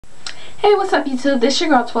Hey, what's up YouTube? This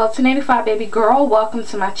your girl 121085 baby girl. Welcome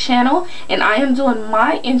to my channel, and I am doing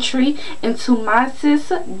my entry into my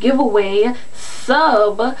sis giveaway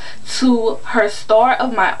sub to her Star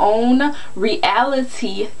of My Own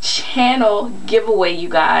Reality channel giveaway, you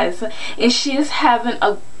guys. And she is having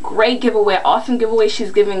a great giveaway, awesome giveaway.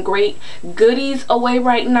 She's giving great goodies away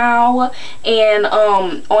right now, and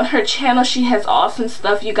on her channel she has awesome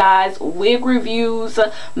stuff, you guys. Wig reviews,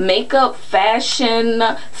 makeup, fashion,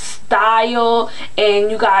 style, and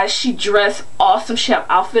you guys, she dressed awesome. She have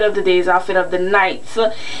outfit of the days, outfit of the nights,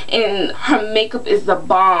 and her makeup is the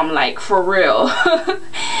bomb, like for real.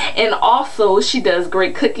 And also she does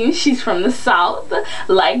great cooking. She's from the South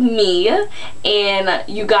like me, and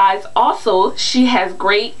you guys, also she has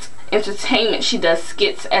great entertainment. She does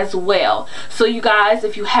skits as well. So you guys,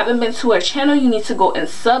 if you haven't been to her channel, you need to go and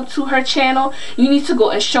sub to her channel. You need to go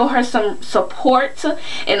and show her some support.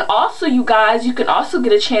 And also, you guys, you can also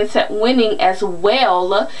get a chance at winning as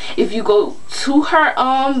well if you go to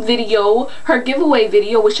her video, her giveaway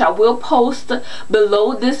video, which I will post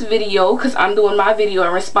below this video because I'm doing my video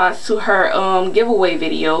in response to her giveaway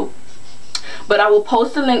video. But I will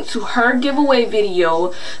post a link to her giveaway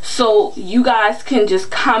video, so you guys can just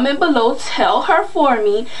comment below, tell her for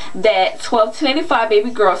me that 121085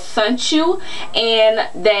 baby girl sent you, and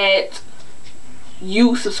that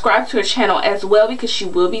you subscribe to her channel as well, because she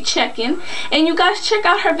will be checking. And you guys, check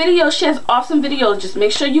out her video. She has awesome videos. Just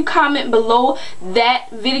make sure you comment below that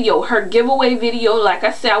video, her giveaway video. Like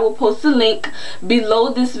I said, I will post a link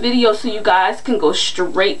below this video so you guys can go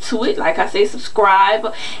straight to it. Like I say,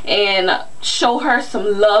 subscribe and show her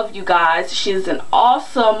some love, you guys. She's an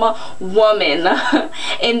awesome woman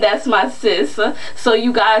and that's my sis. So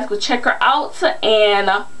you guys go check her out,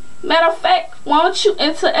 and matter of fact, why don't you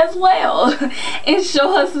enter as well and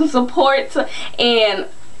show her some support and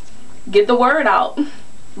get the word out.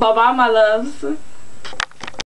 Bye bye, my loves.